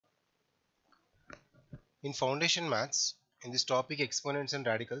In foundation maths, in this topic exponents and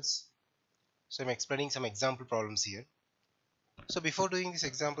radicals, so I'm explaining some example problems here. So before doing these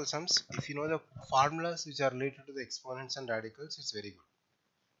example sums, if you know the formulas which are related to the exponents and radicals, it's very good.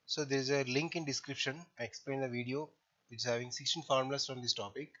 So there is a link in description. I explain the video which is having 16 formulas from this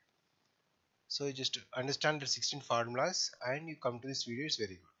topic. So you just understand the 16 formulas and you come to this video, it's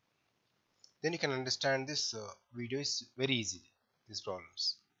very good. Then you can understand this video is very easy, these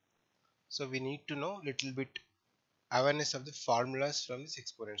problems. So we need to know little bit awareness of the formulas from these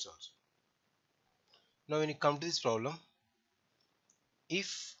exponents also. Now when you come to this problem,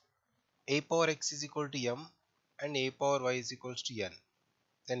 if a power x is equal to m and a power y is equals to n,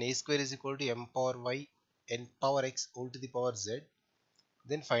 then a square is equal to m power y n power x all to the power z,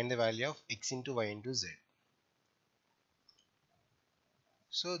 then find the value of x into y into z.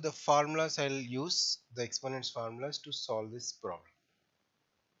 So the formulas I'll use the exponents formulas to solve this problem.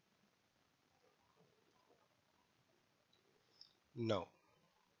 Now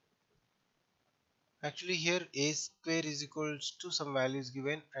actually here a square is equals to some values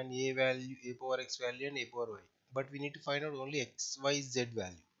given and a value, a power x value and a power y, but we need to find out only x y z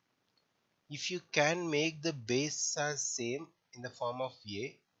value. If you can make the base as same in the form of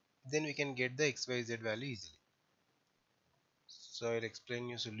a, then we can get the x y z value easily. So I'll explain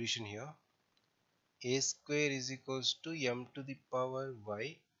your solution here. A square is equals to m to the power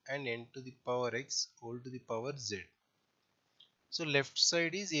y and n to the power x whole to the power z. So left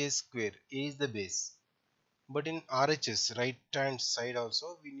side is a square, a is the base. But in RHS, right hand side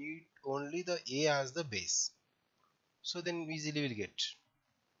also, we need only the a as the base. So then easily we'll get.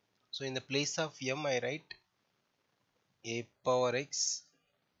 So in the place of m I write a power x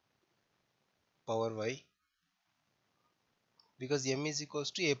power y, because m is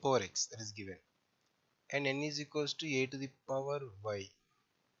equals to a power x, that is given, and n is equals to a to the power y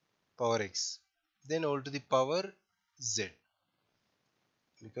power x, then all to the power z,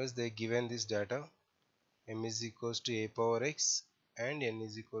 because they given this data, m is equals to a power x and n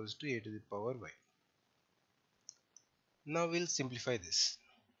is equals to a to the power y. Now we'll simplify this.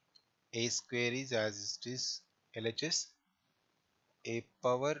 A square is as it is LHS a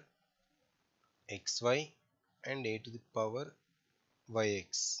power xy and a to the power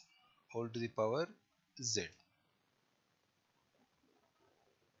yx all to the power z.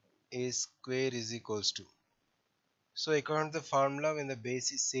 A square is equals to, so according to the formula, when the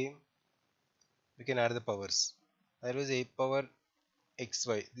base is same, we can add the powers. There was a power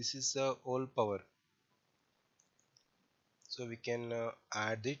xy, this is a whole power, so we can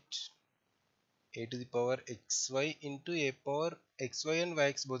add it, a to the power xy into a power xy and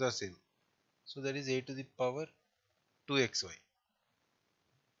yx both are same, so that is a to the power 2xy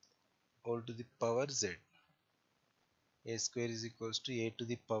all to the power z. A square is equals to a to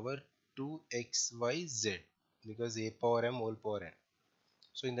the power 2xyz, because a power m whole power n.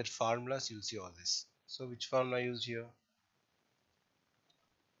 So in that formulas you'll see all this. So which formula I use here?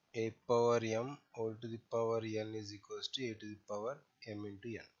 A power m all to the power n is equals to a to the power m into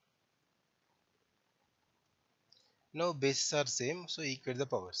n. Now bases are same, so equate the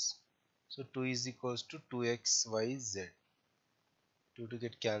powers. So 2 is equals to 2xyz. 2 to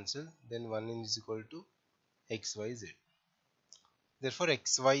get cancelled, then 1 is equal to xyz. Therefore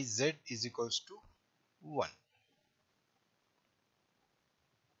xyz is equals to 1.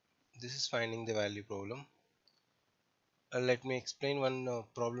 This is finding the value problem. Let me explain one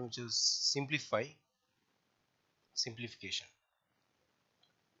problem which is simplification.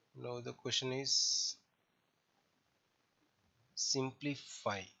 Now the question is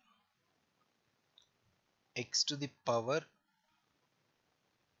simplify x to the power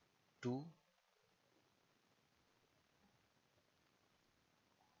 2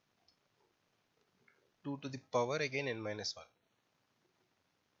 2 to the power again n minus 1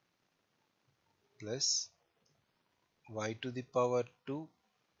 plus y to the power 2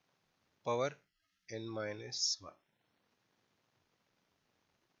 power n minus 1,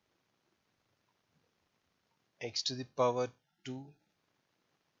 x to the power 2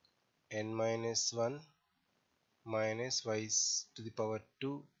 n minus 1 minus y to the power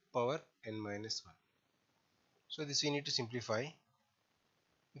 2 power n minus 1. So this we need to simplify.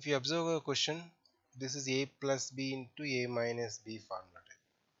 If you observe a question, this is a plus b into a minus b formula type.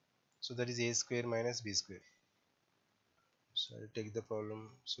 So that is a square minus b square. So I'll take the problem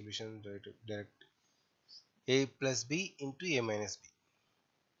solution direct. A plus b into a minus b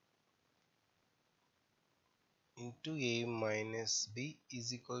into a minus b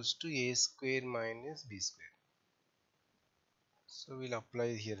is equals to a square minus b square. So we'll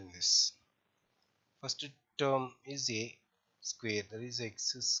apply here in this. First term is a square, that is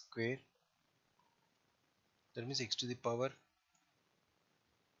x square That means x to the power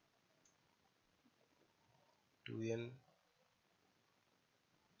 2n.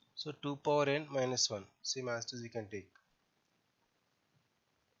 So 2 power n minus 1. Same as we can take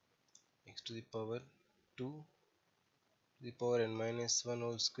x to the power 2 to the power n minus 1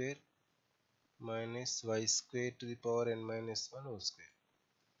 whole square minus y square to the power n minus 1 whole square.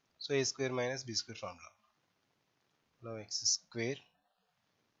 So a square minus b square formula. Now x square.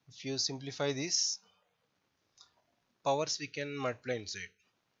 If you simplify this, powers we can multiply inside.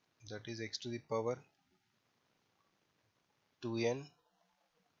 That is x to the power 2n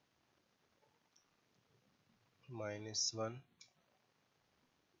minus 1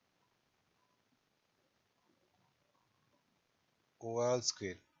 overall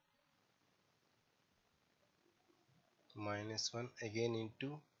square minus 1 again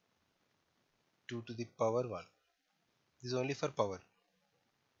into 2 to the power 1. This is only for power.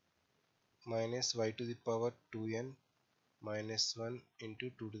 Minus y to the power 2n minus 1 into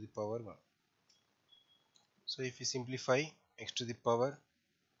 2 to the power 1. So if you simplify, x to the power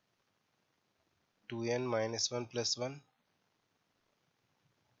 2n minus 1 plus 1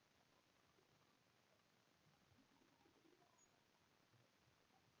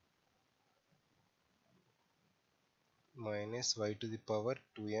 minus y to the power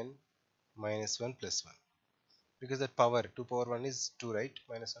 2n minus 1 plus 1. Because that power 2 power 1 is 2, right?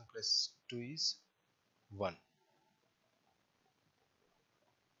 Minus 1 plus 2 is 1.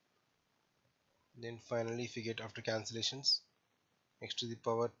 Then finally, if you get after cancellations, x to the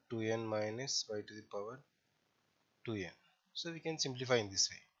power 2n minus y to the power 2n. So we can simplify in this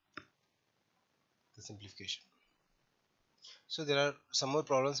way, the simplification. So there are some more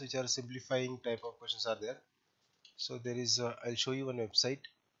problems which are simplifying type of questions are there. So there is I'll show you one website,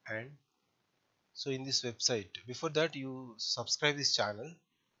 and so in this website, before that you subscribe this channel,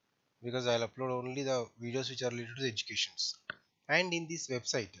 because I'll upload only the videos which are related to the educations. And in this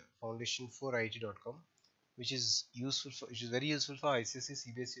website foundation4it.com, which is very useful for ICSE,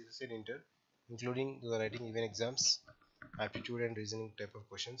 CBSE, SSC and Inter, including the writing even exams, aptitude and reasoning type of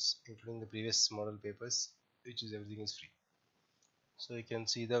questions, including the previous model papers, which is everything is free. So you can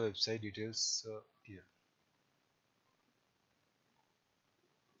see the website details here.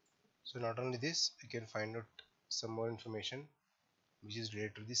 So not only this, you can find out some more information which is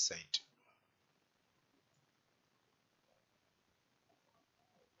related to this site.